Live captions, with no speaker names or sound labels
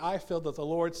I feel that the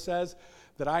Lord says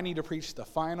that I need to preach the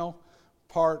final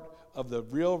part of the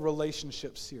Real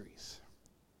Relationship series.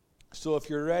 So if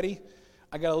you're ready,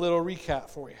 I got a little recap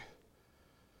for you.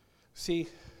 See,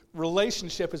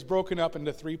 relationship is broken up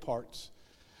into 3 parts.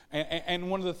 And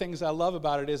one of the things I love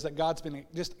about it is that God's been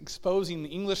just exposing the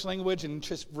English language and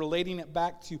just relating it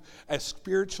back to a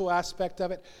spiritual aspect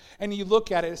of it. And you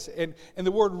look at it, and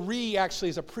the word re actually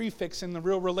is a prefix in the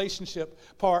real relationship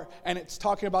part, and it's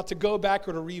talking about to go back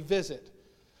or to revisit.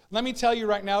 Let me tell you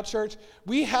right now, church,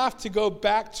 we have to go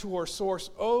back to our source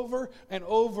over and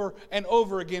over and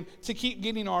over again to keep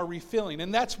getting our refilling.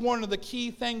 And that's one of the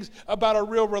key things about a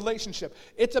real relationship.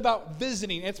 It's about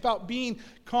visiting. It's about being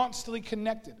constantly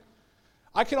connected.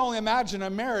 I can only imagine a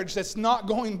marriage that's not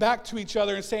going back to each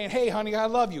other and saying, hey, honey, I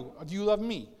love you. Do you love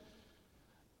me?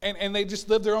 And they just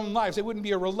live their own lives. It wouldn't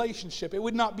be a relationship. It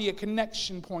would not be a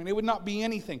connection point. It would not be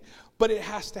anything. But it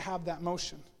has to have that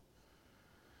motion.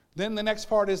 Then the next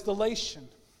part is the lation.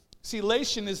 See,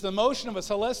 lation is the motion of a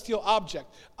celestial object,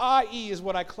 i.e. is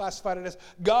what I classified it as,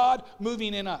 God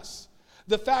moving in us.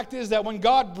 The fact is that when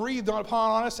God breathed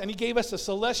upon us and he gave us a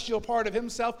celestial part of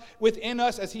himself within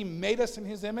us as he made us in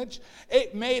his image,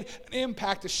 it made an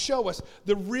impact to show us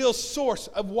the real source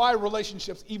of why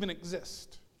relationships even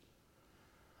exist.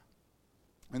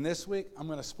 And this week, I'm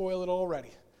going to spoil it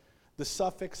already. The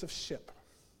suffix of ship,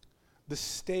 the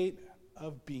state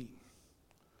of being.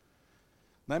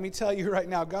 Let me tell you right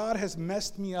now, God has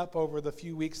messed me up over the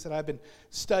few weeks that I've been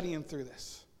studying through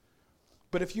this.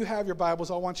 But if you have your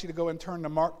Bibles, I want you to go and turn to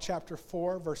Mark chapter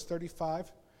 4, verse 35.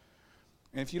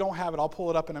 And if you don't have it, I'll pull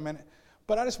it up in a minute.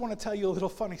 But I just want to tell you a little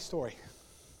funny story.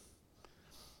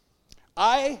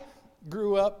 I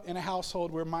grew up in a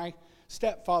household where my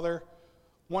stepfather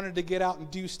wanted to get out and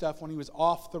do stuff when he was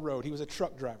off the road. He was a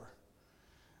truck driver.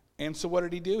 And so what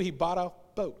did he do? He bought a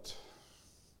boat.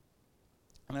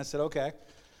 And I said, okay.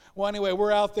 Well, anyway,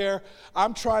 we're out there.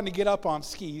 I'm trying to get up on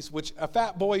skis, which a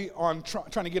fat boy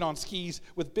trying to get on skis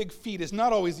with big feet is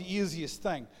not always the easiest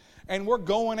thing. And we're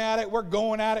going at it,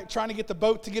 trying to get the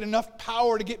boat to get enough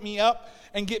power to get me up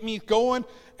and get me going.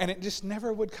 And it just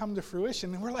never would come to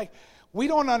fruition. And we're like, we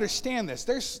don't understand this.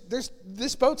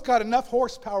 This boat's got enough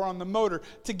horsepower on the motor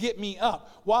to get me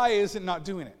up. Why is it not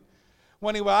doing it? Well,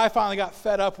 anyway, I finally got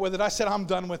fed up with it. I said, I'm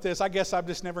done with this. I guess I'm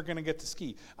just never going to get to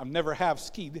ski. I've never have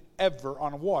skied ever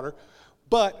on water.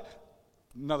 But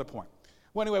another point.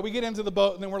 Well, anyway, we get into the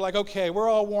boat, and then we're like, okay, we're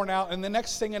all worn out. And the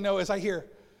next thing I know is I hear,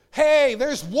 hey,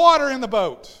 there's water in the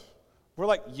boat. We're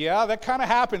like, yeah, that kind of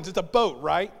happens. It's a boat,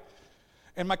 right?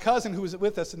 And my cousin who was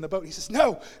with us in the boat, he says,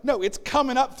 no, it's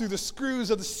coming up through the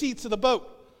screws of the seats of the boat.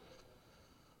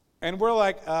 And we're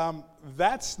like,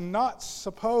 that's not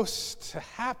supposed to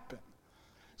happen.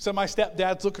 So my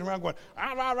stepdad's looking around going,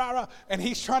 rah, rah, rah, rah, and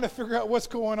he's trying to figure out what's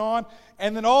going on.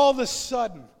 And then all of a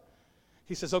sudden,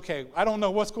 he says, okay, I don't know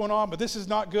what's going on, but this is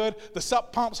not good. The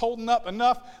sup pump's holding up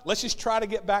enough. Let's just try to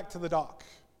get back to the dock.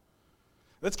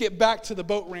 Let's get back to the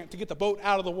boat ramp to get the boat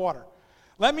out of the water.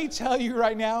 Let me tell you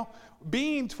right now,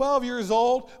 being 12 years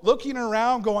old, looking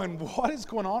around going, what is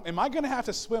going on? Am I going to have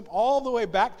to swim all the way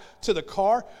back to the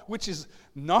car, which is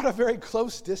not a very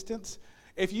close distance?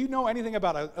 If you know anything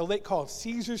about a lake called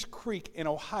Caesars Creek in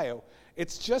Ohio,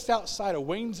 it's just outside of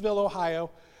Waynesville,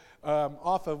 Ohio,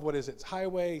 off of, it's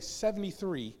Highway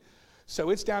 73. So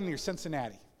it's down near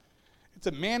Cincinnati. It's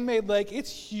a man-made lake. It's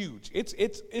huge.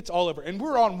 It's all over. And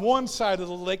we're on one side of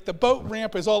the lake. The boat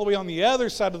ramp is all the way on the other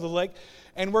side of the lake.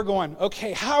 And we're going,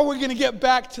 okay, how are we going to get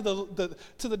back to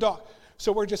the dock?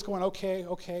 So we're just going,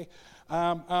 okay.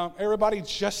 Everybody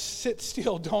just sit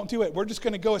still. Don't do it. We're just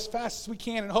going to go as fast as we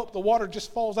can and hope the water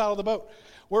just falls out of the boat.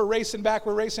 We're racing back.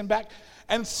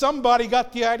 And somebody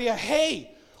got the idea,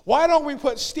 hey, why don't we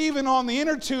put Stephen on the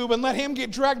inner tube and let him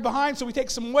get dragged behind so we take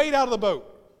some weight out of the boat?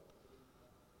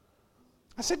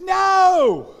 I said,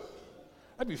 no.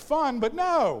 That'd be fun, but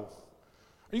no.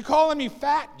 Are you calling me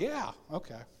fat? Yeah,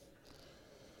 okay.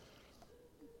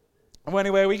 Well,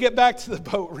 anyway, we get back to the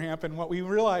boat ramp, and what we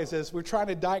realize is we're trying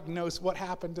to diagnose what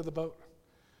happened to the boat.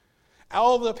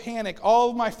 All of the panic, all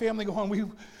of my family going,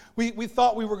 we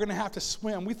thought we were going to have to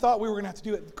swim. We thought we were going to have to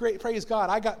do it. Great, praise God.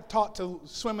 I got taught to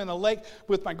swim in a lake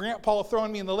with my grandpa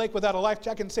throwing me in the lake without a life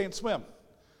jacket and saying swim.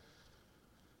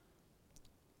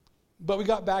 But we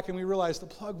got back and we realized the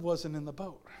plug wasn't in the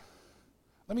boat.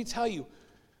 Let me tell you,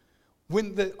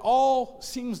 when all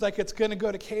seems like it's going to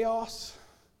go to chaos,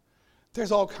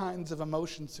 there's all kinds of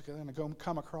emotions that are going to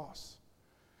come across.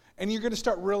 And you're going to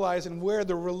start realizing where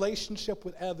the relationship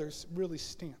with others really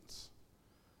stands.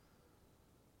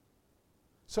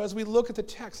 So as we look at the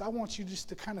text, I want you just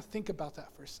to kind of think about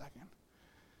that for a second.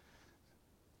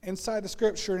 Inside the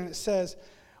scripture, and it says,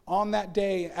 On that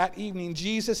day at evening,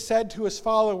 Jesus said to his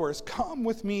followers, "Come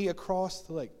with me across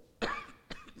the lake."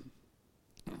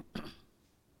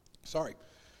 Sorry.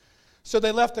 So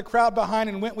they left the crowd behind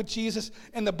and went with Jesus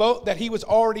in the boat that he was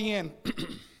already in.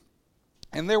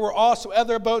 And there were also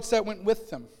other boats that went with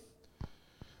them.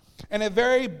 And a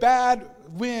very bad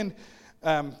wind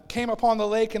came upon the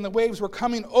lake, and the waves were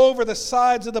coming over the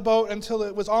sides of the boat until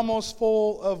it was almost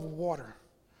full of water.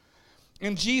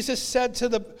 And Jesus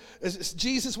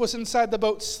was inside the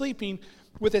boat sleeping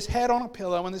with his head on a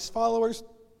pillow, and his followers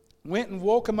went and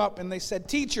woke him up, and they said,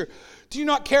 "Teacher, do you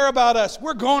not care about us?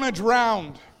 We're going to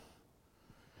drown."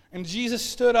 And Jesus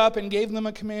stood up and gave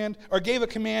a command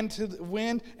to the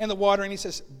wind and the water, and he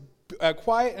says,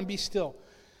 "Quiet and be still."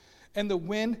 And the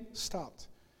wind stopped,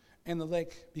 and the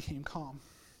lake became calm.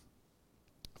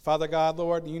 Father God,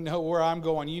 Lord, you know where I'm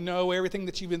going. You know everything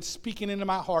that you've been speaking into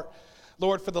my heart,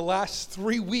 Lord, for the last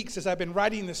 3 weeks as I've been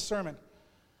writing this sermon.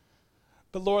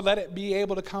 But Lord, let it be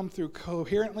able to come through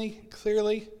coherently,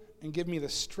 clearly, and give me the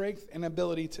strength and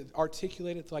ability to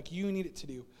articulate it like you need it to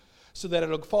do, so that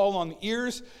it'll fall on the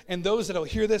ears and those that will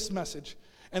hear this message,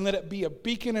 and let it be a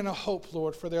beacon and a hope,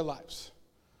 Lord, for their lives.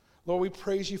 Lord, we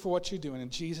praise you for what you're doing in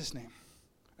Jesus' name.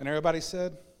 And everybody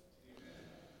said, amen.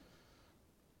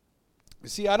 You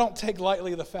see, I don't take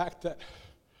lightly the fact that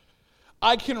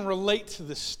I can relate to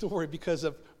this story because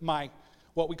of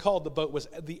what we called the boat was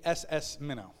the SS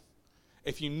Minnow.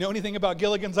 If you know anything about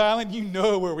Gilligan's Island, you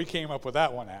know where we came up with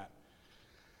that one at.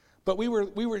 But we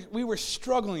were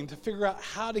struggling to figure out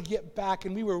how to get back,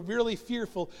 and we were really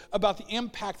fearful about the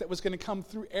impact that was going to come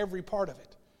through every part of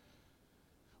it.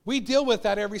 We deal with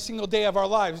that every single day of our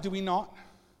lives, do we not?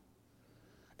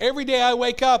 Every day I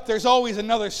wake up, there's always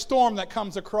another storm that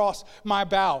comes across my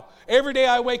bow. Every day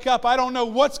I wake up, I don't know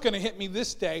what's going to hit me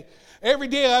this day. Every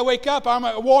day I wake up, I'm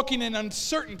walking in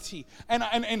uncertainty. And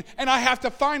I have to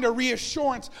find a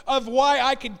reassurance of why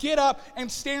I could get up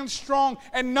and stand strong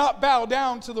and not bow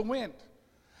down to the wind.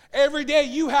 Every day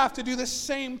you have to do the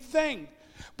same thing.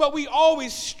 But we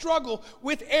always struggle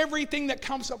with everything that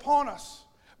comes upon us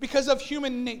because of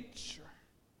human nature.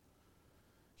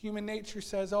 Human nature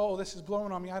says, "Oh, this is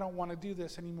blowing on me. I don't want to do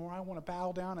this anymore. I want to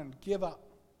bow down and give up.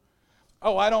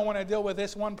 Oh, I don't want to deal with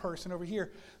this one person over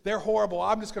here. They're horrible.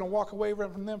 I'm just going to walk away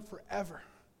from them forever."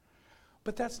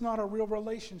 But that's not a real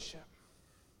relationship.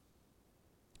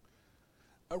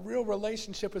 A real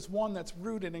relationship is one that's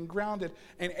rooted and grounded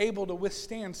and able to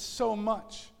withstand so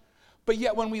much. But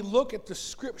yet when we look at the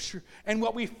scripture and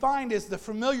what we find is the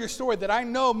familiar story that I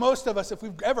know most of us, if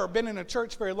we've ever been in a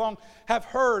church very long, have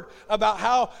heard about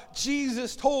how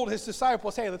Jesus told his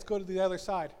disciples, "Hey, let's go to the other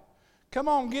side. Come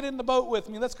on, get in the boat with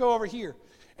me. Let's go over here."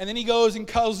 And then he goes and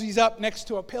cozies up next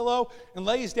to a pillow and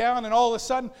lays down, and all of a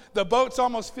sudden the boat's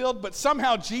almost filled, but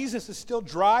somehow Jesus is still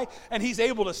dry and he's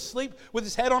able to sleep with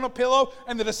his head on a pillow,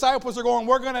 and the disciples are going,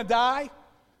 "We're going to die."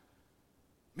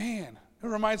 Man, it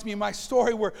reminds me of my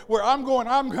story where I'm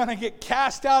going to get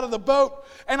cast out of the boat,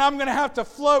 and I'm going to have to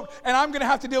float, and I'm going to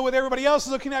have to deal with everybody else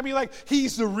looking at me like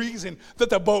he's the reason that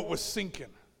the boat was sinking.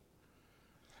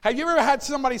 Have you ever had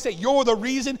somebody say, "You're the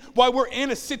reason why we're in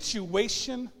a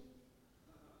situation"?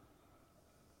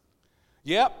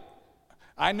 Yep.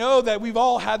 I know that we've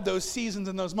all had those seasons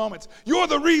and those moments. You're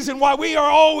the reason why we are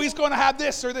always going to have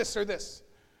this or this or this.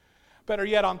 Better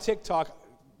yet, on TikTok,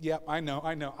 yep, I know.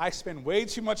 I spend way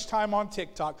too much time on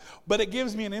TikTok, but it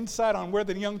gives me an insight on where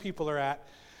the young people are at.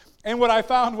 And what I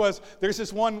found was there's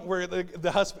this one where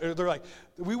the husband, they're like,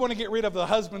 "We want to get rid of the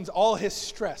husband's all his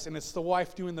stress," and it's the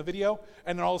wife doing the video,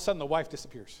 and then all of a sudden the wife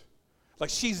disappears.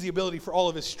 Like she's the ability for all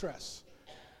of his stress.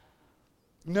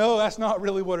 No, that's not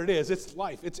really what it is. It's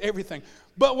life. It's everything.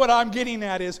 But what I'm getting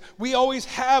at is we always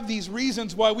have these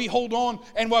reasons why we hold on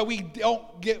and why we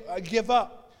don't give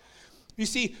up. You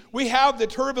see, we have the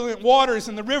turbulent waters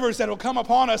and the rivers that will come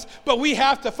upon us, but we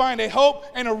have to find a hope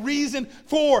and a reason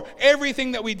for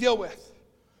everything that we deal with.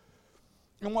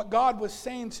 And what God was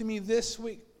saying to me this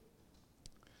week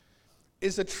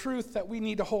is a truth that we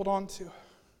need to hold on to.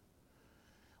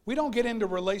 We don't get into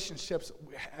relationships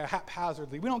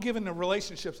haphazardly. We don't get into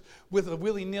relationships with a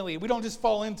willy-nilly. We don't just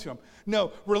fall into them.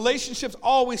 No, relationships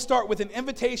always start with an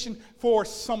invitation for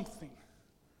something.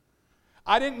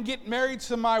 I didn't get married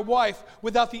to my wife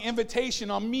without the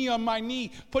invitation on me on my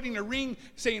knee, putting a ring,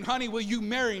 saying, "Honey, will you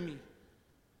marry me?"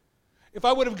 If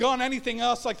I would have gone anything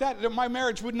else like that, my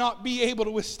marriage would not be able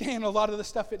to withstand a lot of the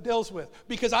stuff it deals with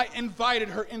because I invited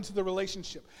her into the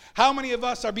relationship. How many of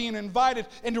us are being invited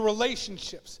into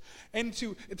relationships,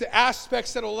 into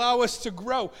aspects that allow us to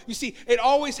grow? You see, it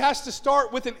always has to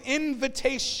start with an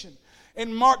invitation.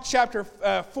 In Mark chapter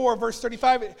 4, verse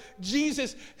 35,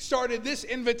 Jesus started this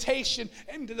invitation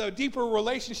into the deeper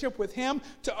relationship with him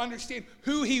to understand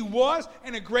who he was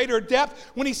in a greater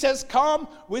depth when he says, come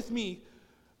with me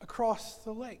across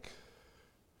the lake.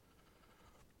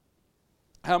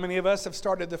 How many of us have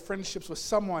started the friendships with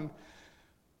someone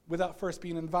without first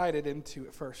being invited into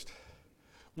it first?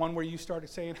 One where you started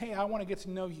saying, hey, I want to get to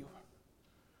know you.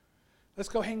 Let's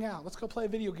go hang out. Let's go play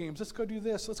video games. Let's go do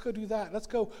this. Let's go do that. Let's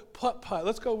go putt-putt.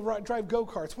 Let's go drive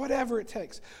go-karts. Whatever it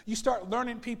takes. You start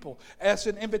learning people as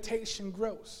an invitation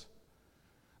grows.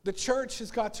 The church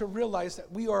has got to realize that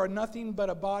we are nothing but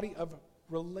a body of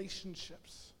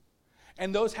relationships.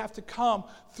 And those have to come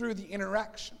through the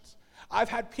interactions. I've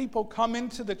had people come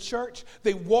into the church,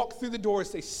 they walk through the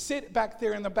doors, they sit back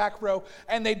there in the back row,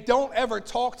 and they don't ever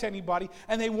talk to anybody,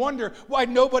 and they wonder why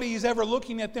nobody is ever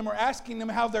looking at them or asking them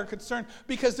how they're concerned,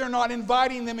 because they're not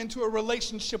inviting them into a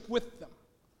relationship with them.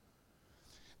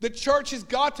 The church has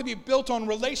got to be built on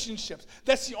relationships.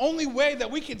 That's the only way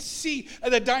that we can see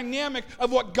the dynamic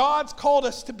of what God's called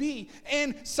us to be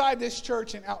inside this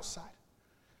church and outside.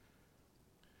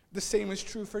 The same is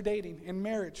true for dating and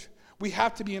marriage. We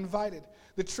have to be invited.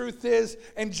 The truth is,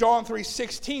 in John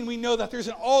 3:16, we know that there's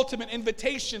an ultimate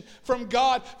invitation from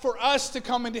God for us to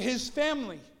come into his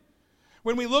family.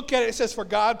 When we look at it, it says, for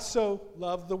God so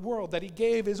loved the world, that he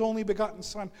gave his only begotten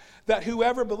Son, that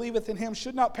whoever believeth in him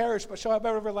should not perish, but shall have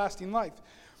everlasting life.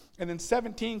 And then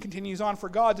 17 continues on, for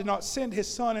God did not send his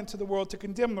Son into the world to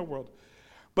condemn the world,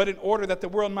 but in order that the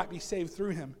world might be saved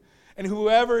through him. And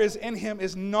whoever is in him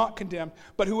is not condemned,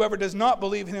 but whoever does not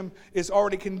believe in him is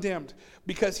already condemned,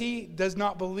 because he does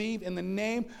not believe in the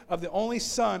name of the only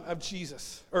Son of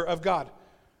Jesus, or of God.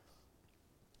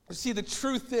 You see, the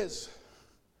truth is,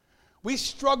 we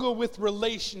struggle with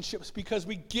relationships because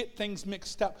we get things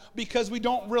mixed up, because we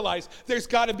don't realize there's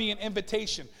got to be an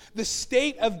invitation. The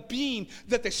state of being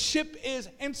that the ship is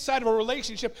inside of a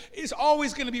relationship is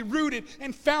always going to be rooted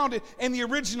and founded in the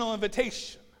original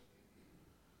invitation.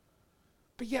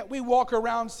 But yet we walk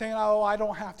around saying, oh, I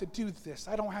don't have to do this.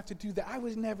 I don't have to do that. I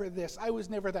was never this. I was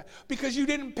never that. Because you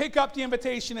didn't pick up the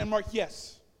invitation and mark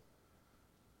yes.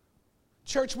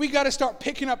 Church, we got to start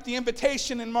picking up the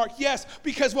invitation and mark yes,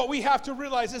 because what we have to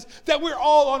realize is that we're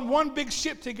all on one big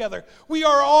ship together. We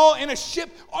are all in a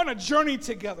ship on a journey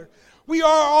together. We are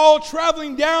all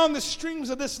traveling down the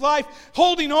streams of this life,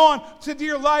 holding on to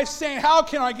dear life, saying, how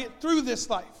can I get through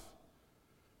this life?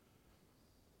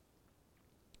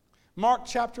 Mark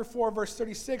chapter 4, verse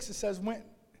 36, it says,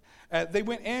 they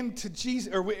went into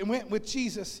Jesus, or went with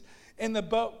Jesus in the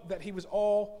boat that he was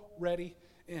already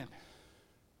in.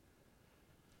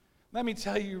 Let me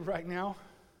tell you right now,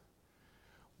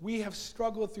 we have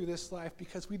struggled through this life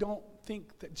because we don't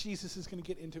think that Jesus is going to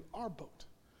get into our boat.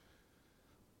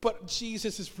 But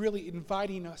Jesus is really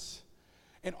inviting us,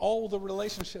 and all the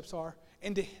relationships are,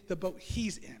 into the boat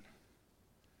he's in.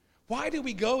 Why do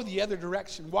we go the other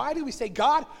direction? Why do we say,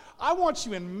 God, I want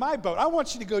you in my boat. I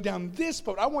want you to go down this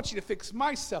boat. I want you to fix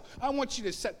myself. I want you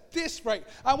to set this right.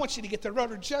 I want you to get the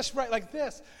rudder just right like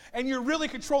this. And you're really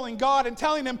controlling God and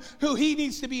telling him who he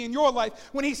needs to be in your life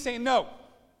when he's saying, no,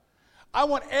 I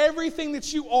want everything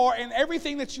that you are and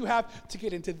everything that you have to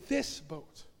get into this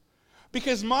boat.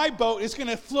 Because my boat is going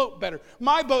to float better.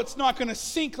 My boat's not going to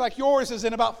sink like yours is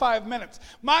in about 5 minutes.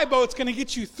 My boat's going to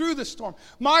get you through the storm.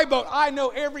 My boat, I know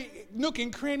every nook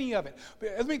and cranny of it.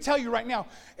 But let me tell you right now,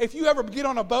 if you ever get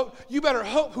on a boat, you better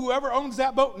hope whoever owns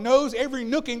that boat knows every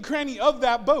nook and cranny of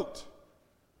that boat.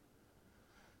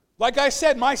 Like I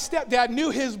said, my stepdad knew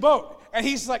his boat. And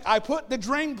he's like, I put the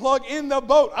drain plug in the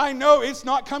boat. I know it's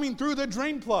not coming through the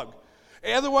drain plug.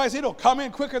 Otherwise, it'll come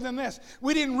in quicker than this.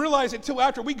 We didn't realize it till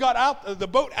after we got out the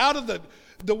boat out of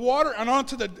the water and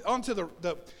onto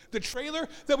the trailer,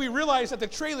 that we realized that the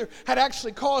trailer had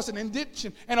actually caused an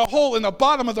indentation and a hole in the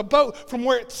bottom of the boat from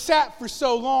where it sat for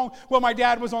so long while my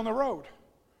dad was on the road.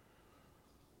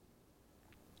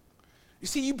 You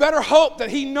see, you better hope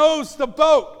that he knows the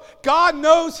boat. God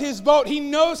knows his boat. He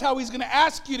knows how he's going to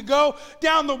ask you to go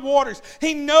down the waters.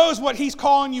 He knows what he's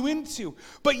calling you into.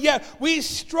 But yet we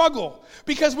struggle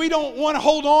because we don't want to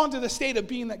hold on to the state of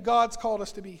being that God's called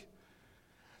us to be.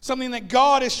 Something that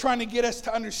God is trying to get us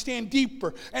to understand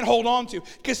deeper and hold on to,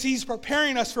 because he's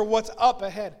preparing us for what's up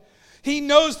ahead. He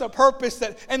knows the purpose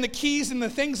and the keys and the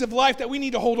things of life that we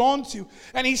need to hold on to.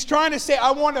 And he's trying to say, I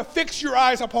want to fix your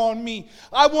eyes upon me.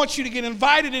 I want you to get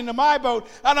invited into my boat,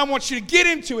 and I want you to get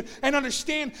into it and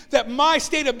understand that my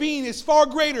state of being is far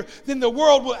greater than the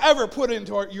world will ever put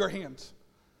into your hands.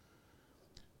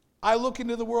 I look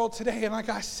into the world today, and like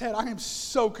I said, I am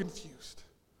so confused.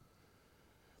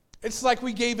 It's like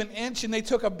we gave an inch and they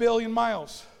took 1 billion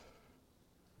miles.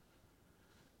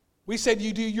 We said,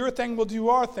 you do your thing, we'll do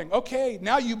our thing. Okay,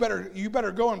 now you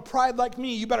better go in pride like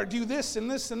me. You better do this and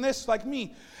this and this like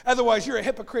me. Otherwise, you're a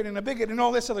hypocrite and a bigot and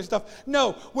all this other stuff.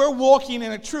 No, we're walking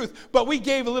in a truth, but we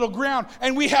gave a little ground,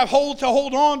 and we have to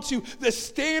hold on to the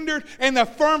standard and the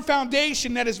firm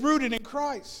foundation that is rooted in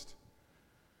Christ.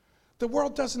 The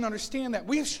world doesn't understand that.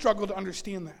 We've struggled to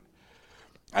understand that.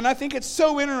 And I think it's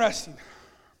so interesting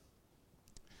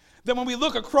that when we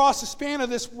look across the span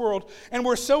of this world, and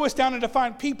we're so astounded to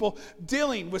find people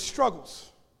dealing with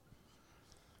struggles.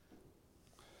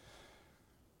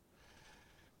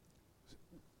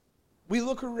 We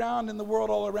look around in the world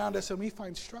all around us and we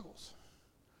find struggles.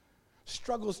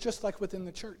 Struggles just like within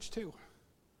the church too.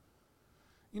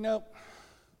 You know,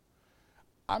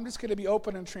 I'm just going to be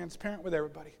open and transparent with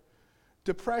everybody.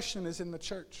 Depression is in the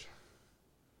church.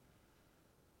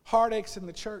 Heartaches in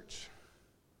the church.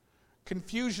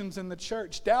 Confusions in the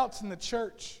church, doubts in the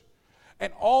church,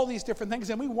 and all these different things.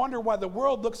 And we wonder why the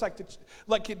world looks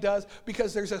like it does,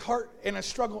 because there's a heart and a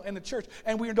struggle in the church,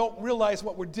 and we don't realize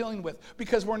what we're dealing with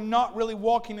because we're not really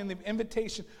walking in the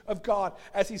invitation of God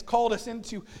as He's called us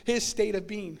into His state of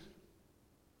being.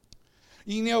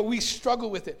 You know, we struggle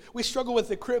with it. We struggle with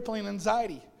the crippling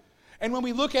anxiety. And when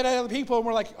we look at other people and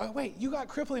we're like, oh, wait, you got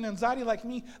crippling anxiety like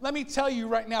me? Let me tell you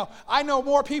right now, I know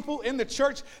more people in the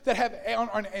church that have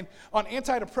on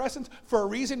antidepressants for a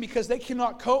reason, because they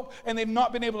cannot cope and they've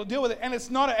not been able to deal with it. And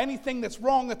it's not anything that's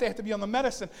wrong that they have to be on the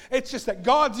medicine. It's just that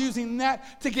God's using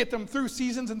that to get them through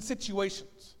seasons and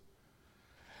situations.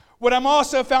 What I'm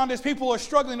also found is people are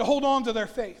struggling to hold on to their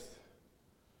faith.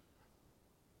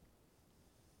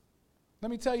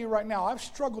 Let me tell you right now, I've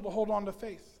struggled to hold on to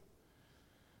faith.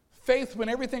 Faith when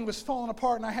everything was falling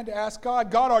apart and I had to ask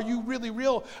God, are you really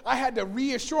real? I had to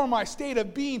reassure my state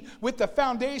of being with the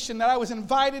foundation that I was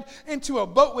invited into a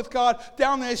boat with God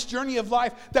down this journey of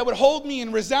life that would hold me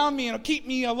and resound me and keep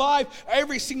me alive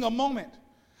every single moment.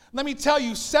 Let me tell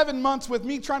you, 7 months with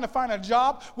me trying to find a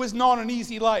job was not an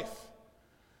easy life.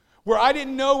 Where I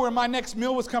didn't know where my next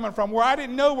meal was coming from, where I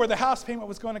didn't know where the house payment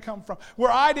was going to come from,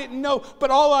 where I didn't know,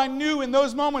 but all I knew in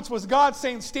those moments was God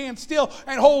saying, stand still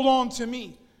and hold on to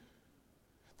me.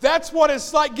 That's what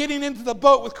it's like getting into the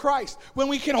boat with Christ. When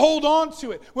we can hold on to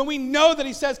it. When we know that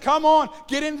He says, come on,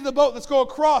 get into the boat. Let's go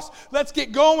across. Let's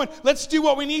get going. Let's do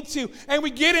what we need to. And we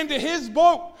get into His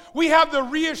boat. We have the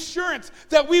reassurance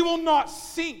that we will not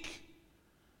sink.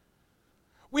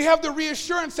 We have the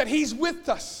reassurance that He's with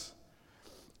us.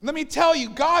 Let me tell you,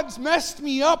 God's messed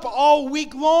me up all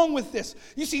week long with this.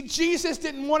 You see, Jesus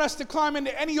didn't want us to climb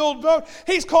into any old boat.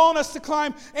 He's calling us to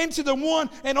climb into the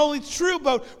one and only true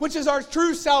boat, which is our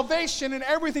true salvation and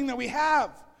everything that we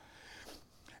have.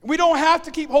 We don't have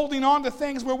to keep holding on to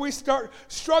things where we start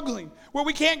struggling, where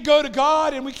we can't go to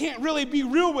God and we can't really be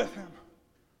real with Him.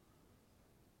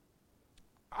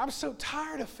 I'm so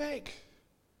tired of fake.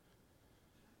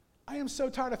 I am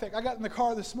so tired of fake. I got in the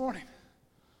car this morning.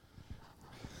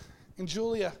 And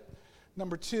Julia,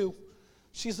 number 2,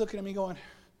 she's looking at me going,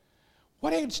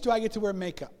 what age do I get to wear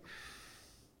makeup?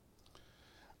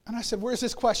 And I said, where's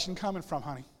this question coming from,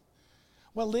 honey?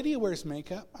 Well, Lydia wears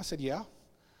makeup. I said, yeah.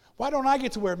 Why don't I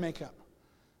get to wear makeup?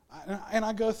 And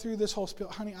I go through this whole spiel.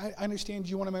 Honey, I understand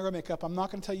you want to wear makeup. I'm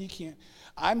not going to tell you you can't.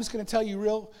 I'm just going to tell you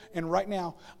real, and right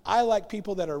now, I like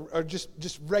people that are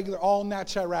just regular, all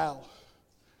natural.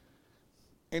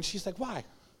 And she's like, why?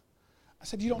 I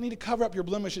said, you don't need to cover up your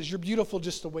blemishes. You're beautiful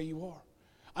just the way you are.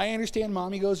 I understand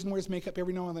Mommy goes and wears makeup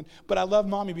every now and then, but I love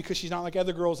Mommy because she's not like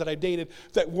other girls that I dated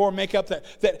that wore makeup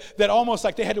that almost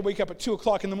like they had to wake up at 2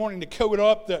 o'clock in the morning to coat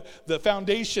up the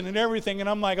foundation and everything. And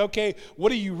I'm like, okay, what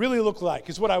do you really look like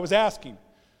is what I was asking.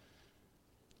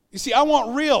 You see, I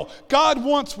want real. God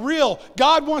wants real.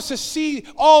 God wants to see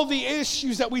all the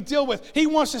issues that we deal with. He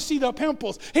wants to see the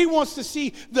pimples. He wants to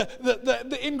see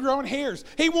the ingrown hairs.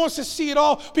 He wants to see it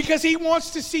all because He wants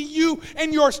to see you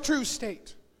in your true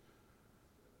state.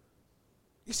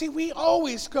 You see, we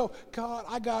always go, God,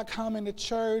 I got to come into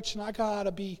church and I got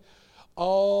to be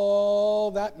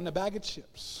all that in a bag of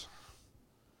chips.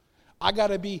 I got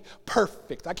to be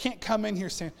perfect. I can't come in here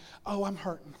saying, oh, I'm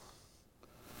hurting.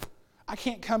 I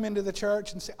can't come into the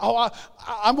church and say, oh,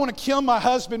 I want to kill my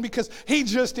husband because he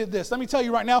just did this. Let me tell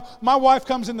you right now, my wife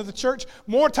comes into the church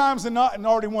more times than not and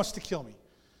already wants to kill me.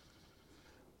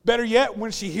 Better yet,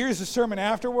 when she hears the sermon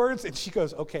afterwards and she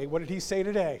goes, okay, what did he say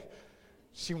today?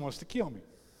 She wants to kill me.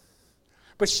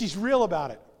 But she's real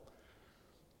about it.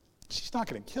 She's not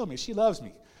going to kill me. She loves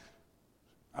me.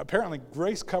 Apparently,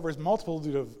 grace covers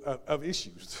multitude of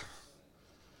issues.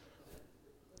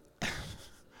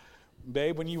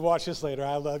 Babe, when you watch this later,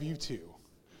 I love you too.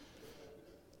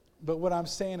 But what I'm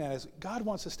saying is, God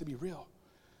wants us to be real.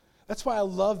 That's why I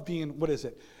love being,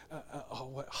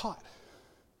 hot.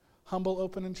 Humble,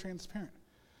 open, and transparent.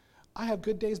 I have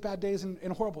good days, bad days,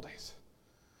 and horrible days.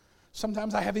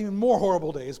 Sometimes I have even more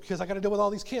horrible days because I got to deal with all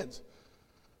these kids.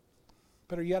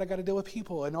 Better yet, I got to deal with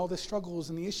people and all the struggles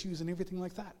and the issues and everything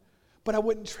like that. But I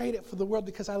wouldn't trade it for the world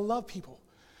because I love people.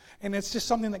 And it's just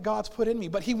something that God's put in me.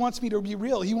 But he wants me to be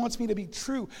real. He wants me to be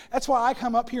true. That's why I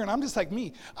come up here and I'm just like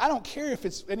me. I don't care if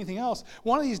it's anything else.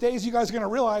 One of these days you guys are going to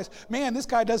realize, man, this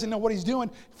guy doesn't know what he's doing.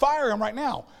 Fire him right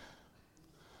now.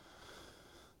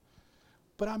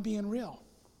 But I'm being real.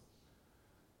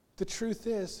 The truth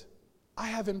is, I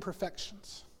have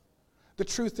imperfections. The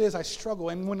truth is, I struggle.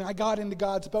 And when I got into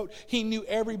God's boat, he knew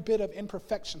every bit of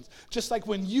imperfections. Just like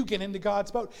when you get into God's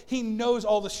boat, he knows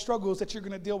all the struggles that you're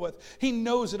going to deal with. He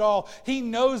knows it all. He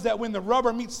knows that when the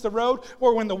rubber meets the road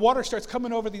or when the water starts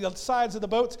coming over the sides of the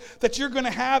boats, that you're going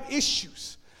to have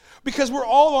issues. Because we're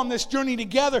all on this journey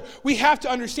together, we have to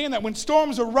understand that when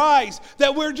storms arise,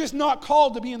 that we're just not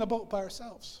called to be in the boat by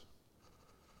ourselves.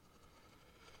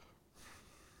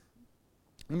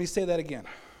 Let me say that again.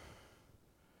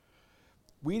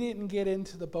 We didn't get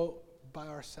into the boat by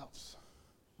ourselves.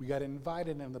 We got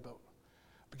invited in the boat.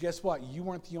 But guess what? You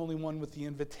weren't the only one with the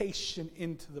invitation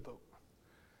into the boat.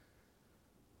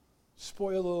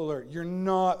 Spoiler alert, you're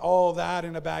not all that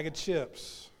in a bag of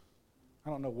chips. I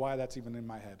don't know why that's even in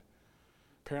my head.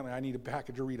 Apparently I need a pack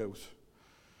of Doritos.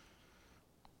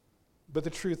 But the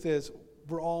truth is,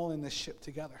 we're all in this ship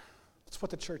together. That's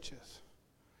what the church is.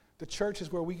 The church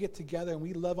is where we get together and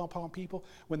we love upon people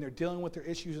when they're dealing with their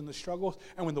issues and the struggles.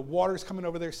 And when the water's coming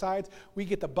over their sides, we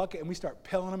get the bucket and we start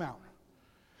peeling them out.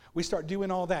 We start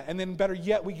doing all that. And then better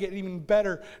yet, we get even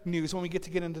better news when we get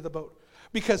into the boat.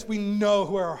 Because we know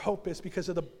where our hope is because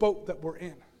of the boat that we're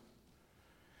in.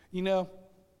 You know,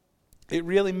 it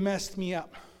really messed me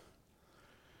up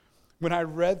when I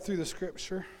read through the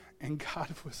scripture and God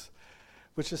was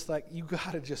just like, you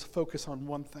got to just focus on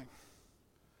one thing.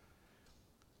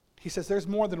 He says there's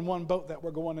more than one boat that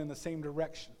we're going in the same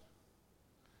direction.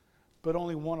 But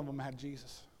only one of them had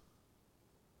Jesus.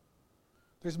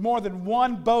 There's more than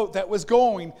one boat that was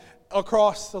going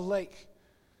across the lake.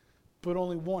 But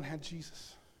only one had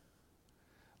Jesus.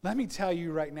 Let me tell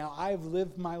you right now, I've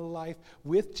lived my life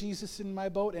with Jesus in my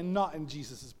boat and not in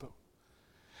Jesus' boat.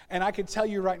 And I can tell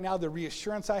you right now the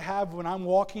reassurance I have when I'm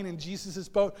walking in Jesus'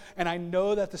 boat and I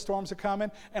know that the storms are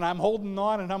coming and I'm holding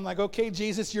on and I'm like, okay,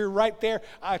 Jesus, you're right there.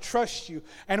 I trust you.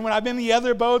 And when I'm in the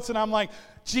other boats and I'm like,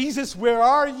 Jesus, where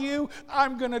are you?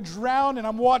 I'm going to drown. And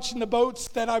I'm watching the boats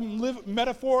that I'm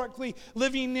metaphorically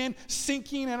living in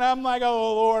sinking. And I'm like,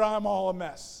 oh, Lord, I'm all a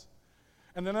mess.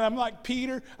 And then I'm like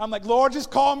Peter. I'm like, Lord,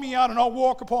 just call me out and I'll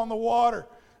walk upon the water.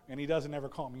 And he doesn't ever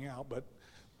call me out, but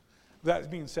that's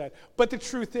being said. But the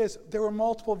truth is, there were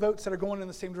multiple boats that are going in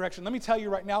the same direction. Let me tell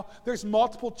you right now, there's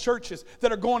multiple churches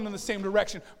that are going in the same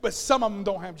direction, but some of them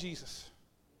don't have Jesus.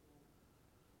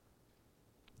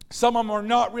 Some of them are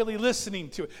not really listening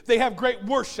to it. They have great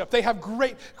worship. They have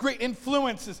great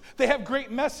influences. They have great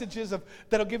messages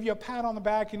that'll give you a pat on the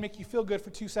back and make you feel good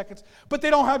for 2 seconds, but they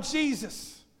don't have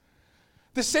Jesus.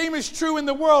 The same is true in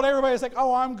the world. Everybody's like,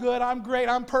 oh, I'm good, I'm great,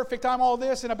 I'm perfect, I'm all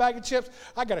this, and a bag of chips.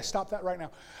 I got to stop that right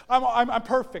now. I'm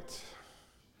perfect.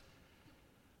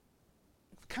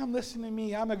 Come listen to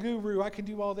me. I'm a guru. I can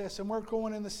do all this. And we're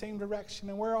going in the same direction.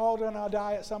 And we're all going to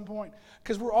die at some point.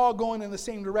 Because we're all going in the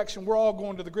same direction. We're all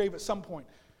going to the grave at some point.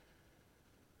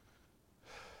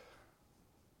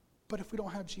 But if we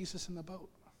don't have Jesus in the boat,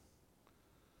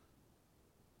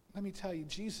 let me tell you,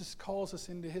 Jesus calls us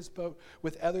into his boat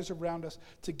with others around us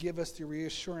to give us the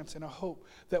reassurance and a hope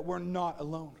that we're not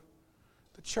alone.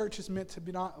 The church is meant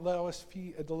to not allow us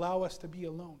to be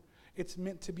alone. It's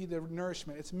meant to be the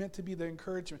nourishment. It's meant to be the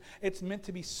encouragement. It's meant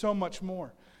to be so much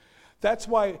more. That's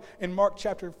why in Mark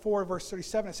chapter 4, verse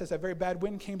 37, it says that very bad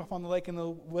wind came up on the lake and the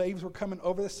waves were coming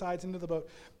over the sides into the boat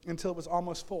until it was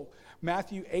almost full.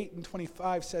 Matthew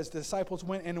 8:25 says the disciples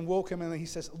went in and woke him and he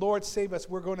says, Lord, save us,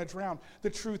 we're going to drown. The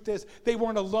truth is, they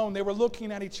weren't alone. They were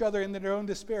looking at each other in their own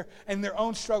despair and their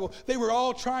own struggle. They were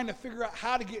all trying to figure out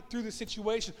how to get through the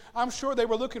situation. I'm sure they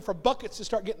were looking for buckets to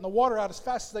start getting the water out as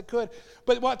fast as they could.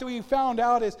 But what we found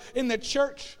out is in the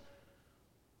church,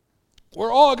 we're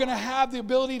all going to have the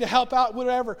ability to help out,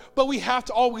 whatever, but we have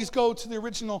to always go to the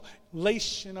original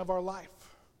relation of our life,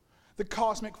 the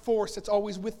cosmic force that's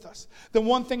always with us. The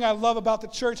one thing I love about the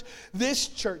church, this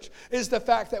church, is the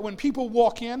fact that when people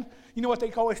walk in, you know what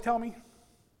they always tell me?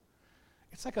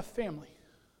 It's like a family.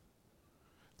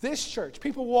 This church,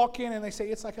 people walk in and they say,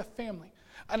 it's like a family.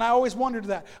 And I always wondered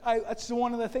that. That's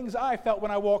one of the things I felt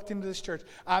when I walked into this church.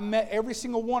 I met every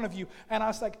single one of you, and I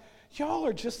was like, y'all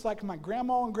are just like my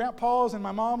grandma and grandpas and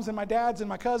my moms and my dads and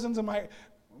my cousins and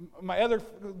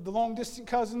the long-distance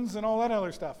cousins and all that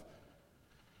other stuff.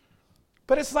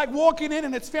 But it's like walking in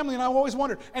and it's family, and I've always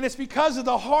wondered. And it's because of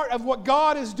the heart of what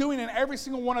God is doing in every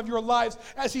single one of your lives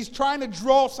as He's trying to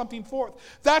draw something forth.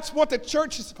 That's what the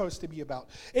church is supposed to be about.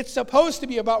 It's supposed to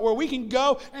be about where we can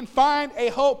go and find a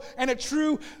hope and a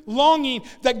true longing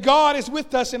that God is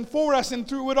with us and for us and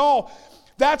through it all.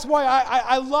 That's why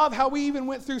I love how we even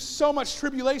went through so much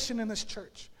tribulation in this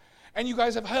church. And you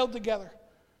guys have held together.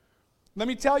 Let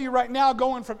me tell you right now,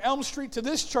 going from Elm Street to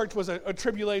this church was a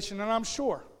tribulation, and I'm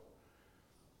sure.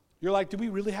 You're like, do we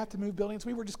really have to move buildings?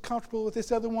 We were just comfortable with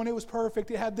this other one. It was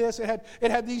perfect. It had this. It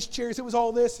had these chairs. It was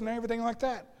all this and everything like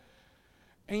that.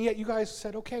 And yet you guys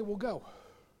said, okay, we'll go.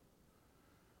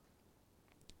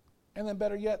 And then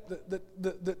better yet,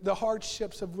 the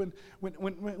hardships of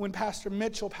when Pastor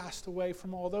Mitchell passed away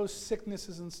from all those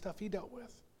sicknesses and stuff he dealt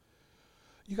with.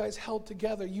 You guys held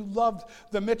together. You loved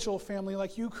the Mitchell family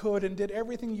like you could and did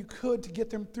everything you could to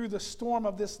get them through the storm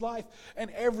of this life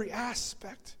and every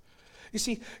aspect. You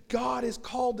see, God has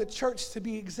called the church to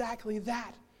be exactly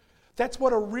that. That's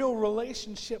what a real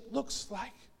relationship looks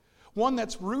like. One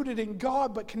that's rooted in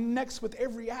God but connects with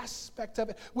every aspect of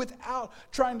it without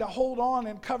trying to hold on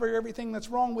and cover everything that's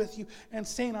wrong with you and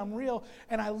saying, I'm real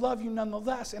and I love you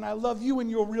nonetheless and I love you in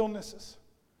your realnesses.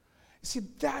 See,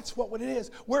 that's what it is.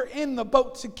 We're in the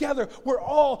boat together. We're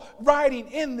all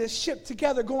riding in this ship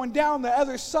together, going down the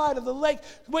other side of the lake,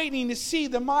 waiting to see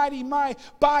the mighty by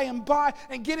and by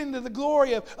and get into the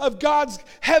glory of God's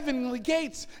heavenly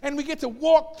gates. And we get to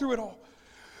walk through it all.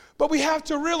 But we have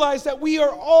to realize that we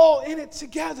are all in it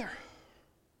together.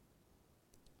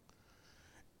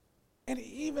 And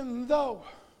even though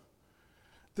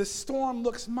the storm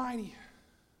looks mighty,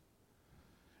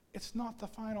 it's not the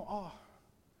final awe.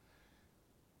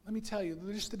 Let me tell you,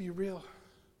 just to be real,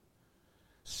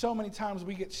 so many times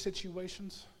we get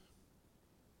situations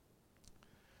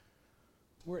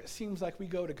where it seems like we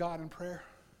go to God in prayer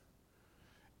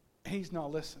and He's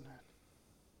not listening.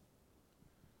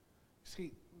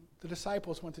 See, the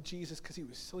disciples went to Jesus because He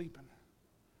was sleeping.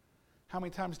 How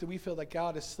many times do we feel that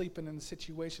God is sleeping in the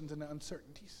situations and the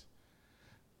uncertainties?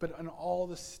 But in all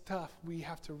the stuff, we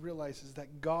have to realize is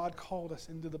that God called us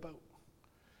into the boat.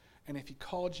 And if He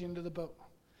called you into the boat,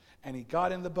 and He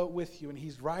got in the boat with you, and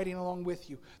He's riding along with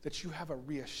you, that you have a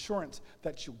reassurance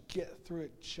that you'll get through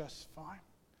it just fine.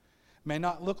 It may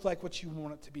not look like what you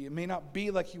want it to be. It may not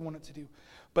be like you want it to do.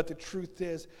 But the truth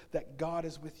is that God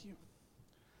is with you.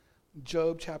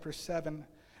 Job chapter 7,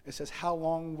 it says, how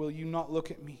long will you not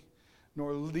look at me,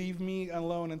 nor leave me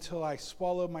alone until I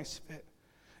swallow my spit?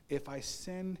 If I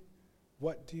sin,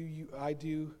 what do I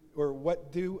do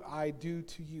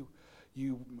to you,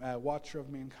 you watcher of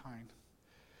mankind?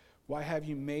 Why have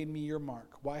you made me your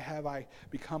mark? Why have I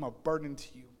become a burden to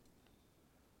you?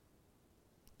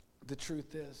 The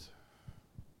truth is,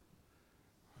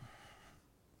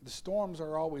 the storms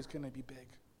are always going to be big.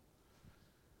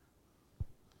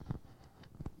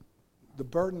 The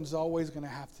burden's always going to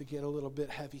have to get a little bit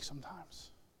heavy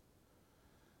sometimes.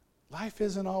 Life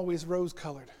isn't always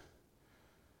rose-colored.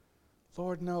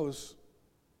 Lord knows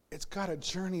it's got a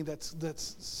journey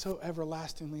that's so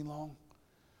everlastingly long.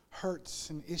 Hurts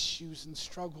and issues and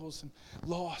struggles and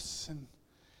loss and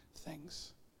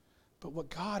things. But what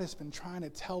God has been trying to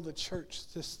tell the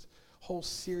church this whole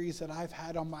series that I've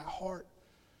had on my heart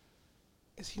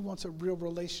is He wants a real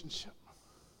relationship.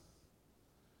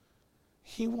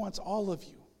 He wants all of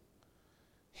you.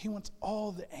 He wants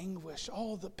all the anguish,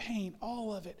 all the pain,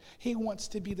 all of it. He wants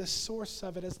to be the source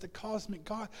of it as the cosmic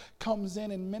God comes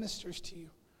in and ministers to you.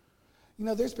 You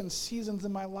know, there's been seasons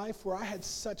in my life where I had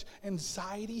such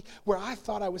anxiety, where I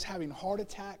thought I was having heart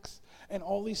attacks and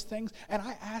all these things. And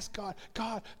I asked God,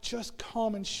 God, just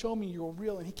come and show me you're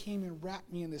real. And He came and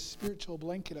wrapped me in this spiritual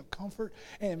blanket of comfort,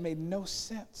 and it made no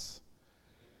sense.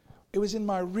 It was in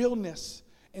my realness,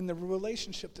 in the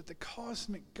relationship, that the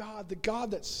cosmic God, the God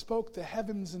that spoke the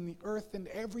heavens and the earth and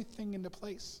everything into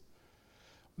place,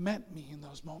 met me in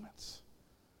those moments.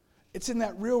 It's in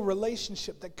that real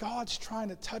relationship that God's trying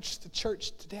to touch the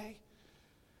church today.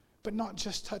 But not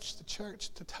just touch the church,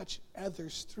 to touch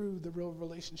others through the real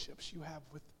relationships you have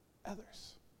with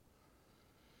others.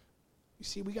 You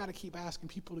see, we got to keep asking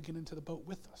people to get into the boat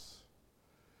with us.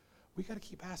 We got to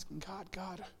keep asking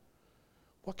God,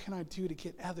 what can I do to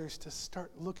get others to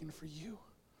start looking for you?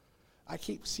 I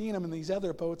keep seeing them in these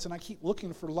other boats, and I keep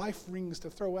looking for life rings to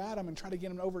throw at them and try to get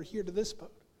them over here to this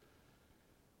boat.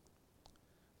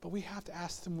 But we have to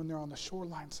ask them when they're on the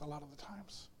shorelines a lot of the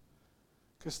times.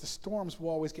 Because the storms will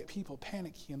always get people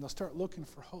panicky and they'll start looking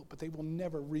for hope, but they will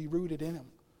never reroot it in them.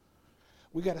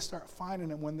 We got to start finding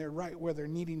them when they're right where they're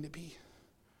needing to be.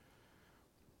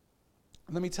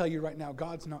 And let me tell you right now,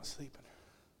 God's not sleeping.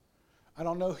 I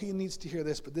don't know who needs to hear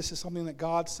this, but this is something that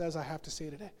God says I have to say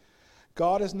today.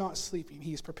 God is not sleeping.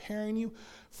 He's preparing you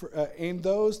for, and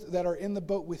those that are in the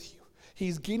boat with you.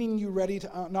 He's getting you ready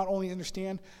to not only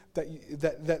understand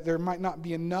that there might not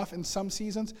be enough in some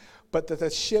seasons, but that the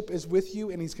ship is with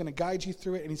you and he's going to guide you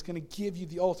through it and he's going to give you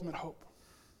the ultimate hope.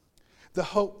 The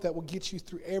hope that will get you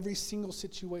through every single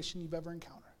situation you've ever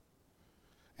encountered.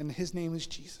 And his name is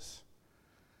Jesus.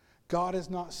 God is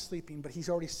not sleeping, but he's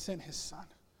already sent his son.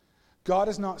 God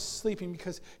is not sleeping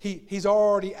because he's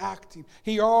already acting.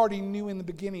 He already knew in the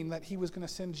beginning that he was going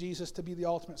to send Jesus to be the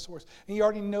ultimate source. And he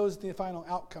already knows the final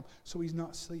outcome, so he's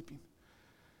not sleeping.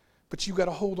 But you've got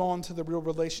to hold on to the real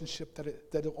relationship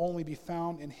that will only be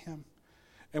found in him.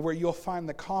 And where you'll find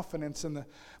the confidence and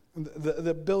the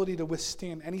ability to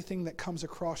withstand anything that comes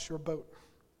across your boat.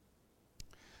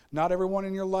 Not everyone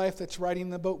in your life that's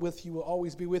riding the boat with you will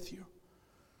always be with you.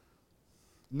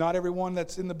 Not everyone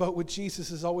that's in the boat with Jesus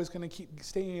is always going to keep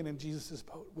staying in Jesus'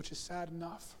 boat, which is sad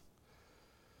enough.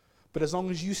 But as long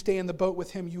as you stay in the boat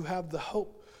with him, you have the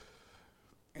hope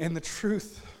and the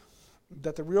truth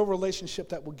that the real relationship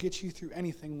that will get you through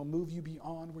anything will move you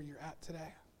beyond where you're at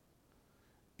today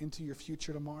into your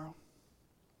future tomorrow.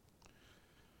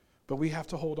 But we have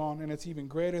to hold on, and it's even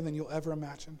greater than you'll ever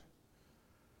imagine.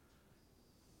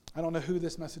 I don't know who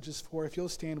this message is for. If you'll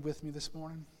stand with me this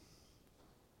morning.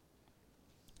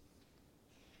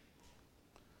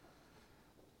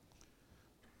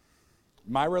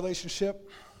 My relationship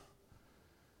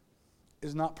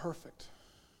is not perfect,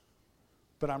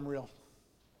 but I'm real.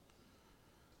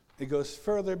 It goes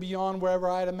further beyond wherever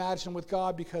I had imagined with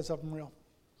God because I'm real.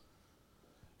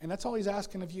 And that's all he's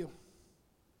asking of you.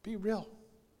 Be real.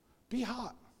 Be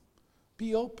hot.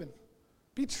 Be open.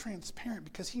 Be transparent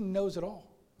because he knows it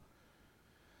all.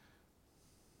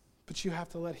 But you have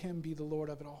to let him be the Lord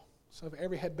of it all. So if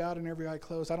every head bowed and every eye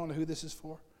closed, I don't know who this is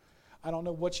for. I don't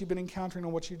know what you've been encountering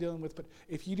or what you're dealing with, but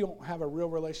if you don't have a real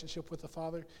relationship with the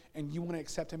Father and you want to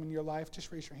accept him in your life,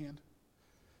 just raise your hand.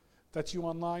 If that's you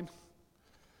online,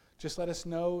 just let us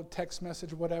know, text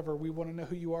message, whatever. We want to know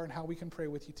who you are and how we can pray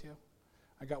with you too.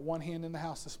 I got one hand in the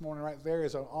house this morning. Right there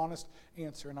is an honest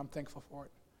answer, and I'm thankful for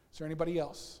it. Is there anybody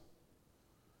else?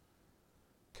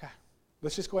 Okay.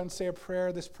 Let's just go ahead and say a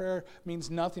prayer. This prayer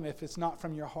means nothing if it's not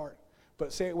from your heart.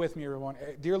 But say it with me, everyone.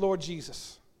 Dear Lord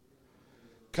Jesus,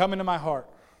 come into my heart.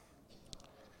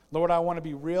 Lord, I want to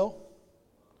be real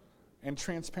and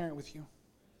transparent with you.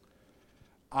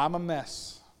 I'm a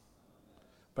mess,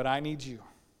 but I need you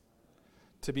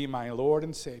to be my Lord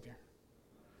and Savior,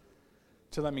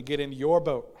 to let me get into your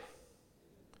boat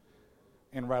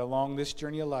and ride along this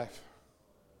journey of life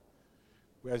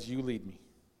as you lead me.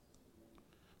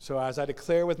 So as I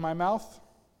declare with my mouth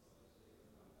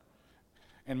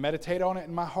and meditate on it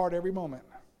in my heart every moment,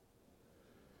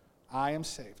 I am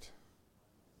saved.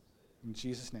 In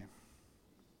Jesus' name,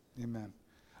 amen.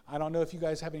 I don't know if you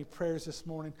guys have any prayers this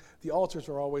morning. The altars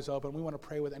are always open. We want to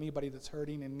pray with anybody that's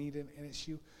hurting and needing an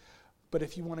issue. But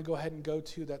if you want to go ahead and go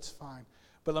to, that's fine.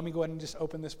 But let me go ahead and just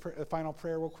open this final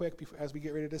prayer real quick as we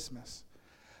get ready to dismiss.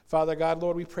 Father God,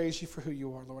 Lord, we praise you for who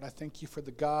you are, Lord. I thank you for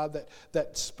the God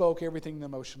that spoke everything into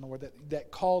motion, Lord,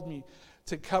 that called me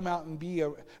to come out and be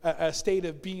a state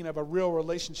of being of a real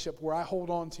relationship where I hold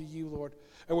on to you, Lord,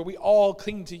 and where we all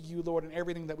cling to you, Lord, in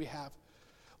everything that we have.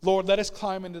 Lord, let us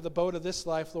climb into the boat of this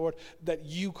life, Lord, that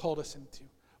you called us into.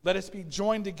 Let us be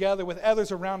joined together with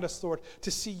others around us, Lord,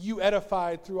 to see you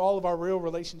edified through all of our real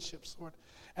relationships, Lord.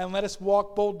 And let us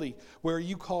walk boldly where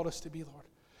you called us to be, Lord.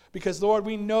 Because, Lord,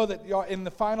 we know that in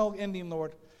the final ending,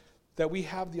 Lord, that we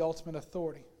have the ultimate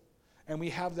authority. And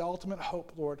we have the ultimate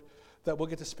hope, Lord, that we'll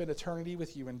get to spend eternity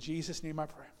with you. In Jesus' name I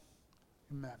pray.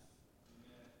 Amen.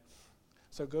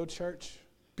 So go, church.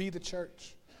 Be the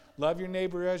church. Love your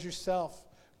neighbor as yourself.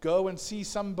 Go and see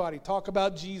somebody. Talk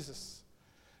about Jesus.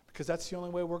 Because that's the only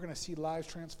way we're going to see lives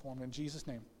transformed. In Jesus'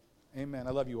 name, amen.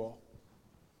 I love you all.